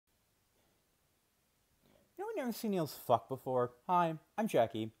You know, I've never seen eels fuck before. Hi, I'm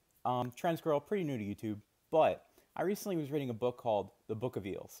Jackie. Trans girl, pretty new to YouTube. But I recently was reading a book called The Book of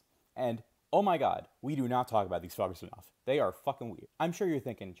Eels. And oh my god, we do not talk about these fuckers enough. They are fucking weird. I'm sure you're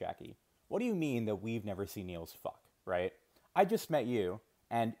thinking, Jackie, what do you mean that we've never seen eels fuck, right? I just met you,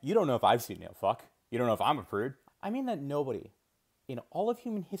 and you don't know if I've seen an eel fuck. You don't know if I'm a prude. I mean that nobody in all of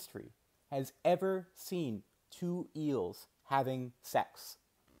human history has ever seen two eels having sex.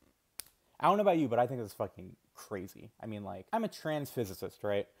 I don't know about you, but I think that's fucking crazy. I mean, like, I'm a trans physicist,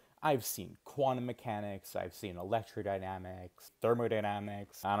 right? I've seen quantum mechanics, I've seen electrodynamics,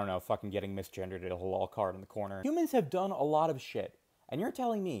 thermodynamics, I don't know, fucking getting misgendered at a halal card in the corner. Humans have done a lot of shit, and you're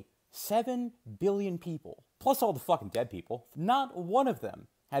telling me 7 billion people, plus all the fucking dead people, not one of them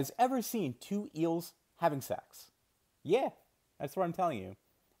has ever seen two eels having sex. Yeah, that's what I'm telling you.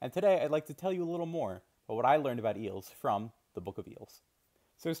 And today I'd like to tell you a little more about what I learned about eels from the Book of Eels.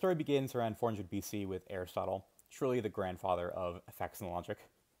 So the story begins around 400 BC with Aristotle, truly the grandfather of effects and logic.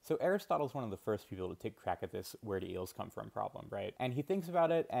 So Aristotle's one of the first people to take a crack at this where do eels come from problem, right? And he thinks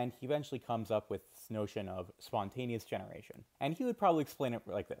about it, and he eventually comes up with this notion of spontaneous generation. And he would probably explain it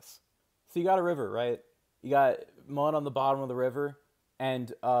like this. So you got a river, right? You got mud on the bottom of the river,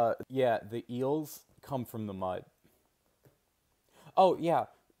 and yeah, the eels come from the mud. Oh yeah,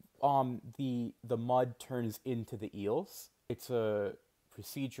 the mud turns into the eels. It's a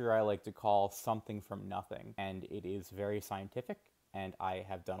procedure I like to call something from nothing, and it is very scientific, and I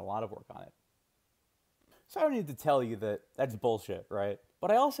have done a lot of work on it. So I don't need to tell you that that's bullshit, right? But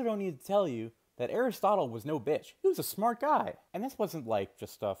I also don't need to tell you that Aristotle was no bitch. He was a smart guy. And this wasn't like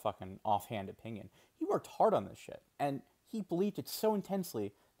just a fucking offhand opinion. He worked hard on this shit, and he believed it so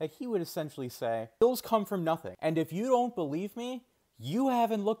intensely that he would essentially say, eels come from nothing. And if you don't believe me, you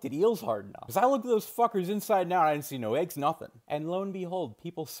haven't looked at eels hard enough. Because I looked at those fuckers inside and out, I didn't see no eggs, nothing. And lo and behold,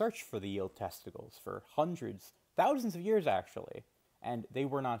 people searched for the eel testicles for hundreds, thousands of years actually, and they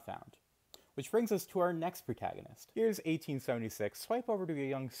were not found. Which brings us to our next protagonist. Here's 1876, swipe over to a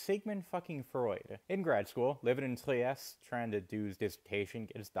young Sigmund fucking Freud. In grad school, living in Trieste, trying to do his dissertation,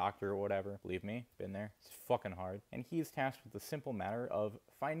 get his doctorate or whatever. Believe me, been there. It's fucking hard. And he is tasked with the simple matter of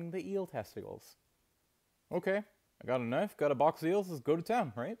finding the eel testicles. Okay. I got a knife, got a box of eels, let's go to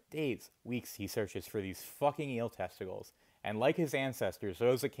town, right? Days, weeks he searches for these fucking eel testicles. And like his ancestors,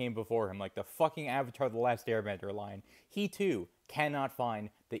 those that came before him, like the fucking Avatar The Last Airbender line, he too cannot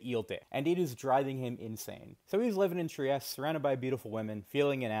find the eel dick. And it is driving him insane. So he's living in Trieste, surrounded by beautiful women,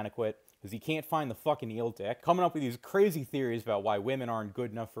 feeling inadequate, because he can't find the fucking eel dick, coming up with these crazy theories about why women aren't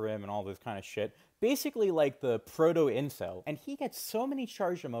good enough for him and all this kind of shit. Basically like the proto-incel. And he gets so many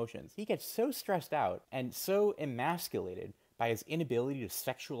charged emotions. He gets so stressed out and so emasculated by his inability to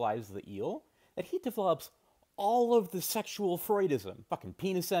sexualize the eel that he develops all of the sexual Freudism. Fucking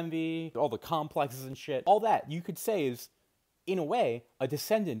penis envy, all the complexes and shit. All that, you could say, is, in a way, a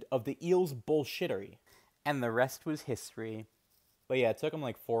descendant of the eel's bullshittery. And the rest was history. But yeah, it took him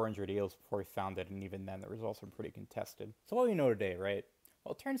like 400 eels before he found it, and even then the results were pretty contested. So what do we know today, right?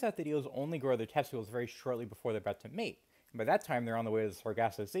 Well, it turns out that eels only grow their testicles very shortly before they're about to mate. And by that time, they're on the way to the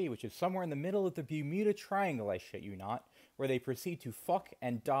Sargasso Sea, which is somewhere in the middle of the Bermuda Triangle, I shit you not, where they proceed to fuck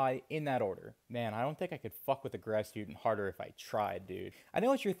and die in that order. Man, I don't think I could fuck with a grad student harder if I tried, dude. I know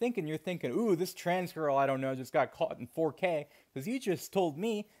what you're thinking. You're thinking, ooh, this trans girl I don't know just got caught in 4K, because you just told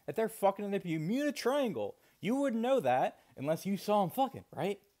me that they're fucking in the Bermuda Triangle. You wouldn't know that unless you saw them fucking,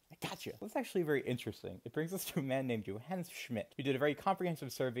 right? I gotcha. That's actually very interesting. It brings us to a man named Johannes Schmidt, who did a very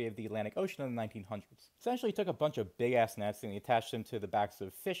comprehensive survey of the Atlantic Ocean in the 1900s. Essentially took a bunch of big-ass nets and he attached them to the backs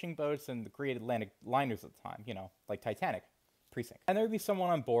of fishing boats and the great Atlantic liners at the time, you know, like Titanic. Precinct. And there would be someone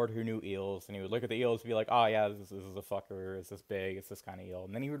on board who knew eels, and he would look at the eels and be like, oh yeah, this is a fucker, it's this big, it's this kind of eel,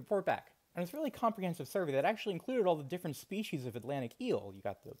 and then he would report back. And it's a really comprehensive survey that actually included all the different species of Atlantic eel. You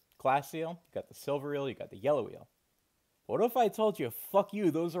got the glass eel, you got the silver eel, you got the yellow eel. What if I told you, fuck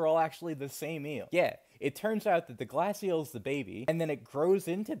you, those are all actually the same eel? Yeah, it turns out that the glass eel is the baby, and then it grows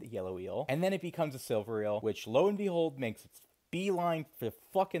into the yellow eel, and then it becomes a silver eel, which lo and behold makes its beeline for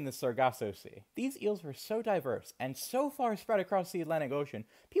fucking the Sargasso Sea. These eels were so diverse and so far spread across the Atlantic Ocean,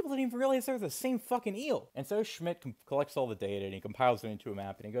 people didn't even realize they were the same fucking eel. And so Schmidt collects all the data and he compiles it into a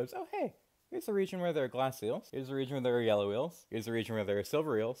map and he goes, oh hey, here's the region where there are glass eels, here's the region where there are yellow eels, here's the region where there are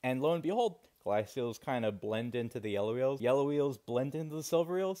silver eels, and lo and behold, glass eels kind of blend into the yellow eels blend into the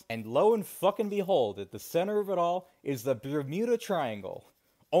silver eels, and lo and fucking behold, at the center of it all is the Bermuda Triangle.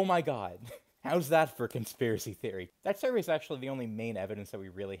 Oh my god. How's that for conspiracy theory? That survey is actually the only main evidence that we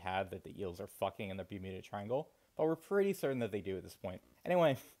really have that the eels are fucking in the Bermuda Triangle, but we're pretty certain that they do at this point.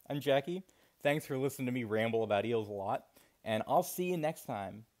 Anyway, I'm Jackie. Thanks for listening to me ramble about eels a lot, and I'll see you next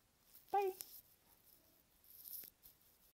time.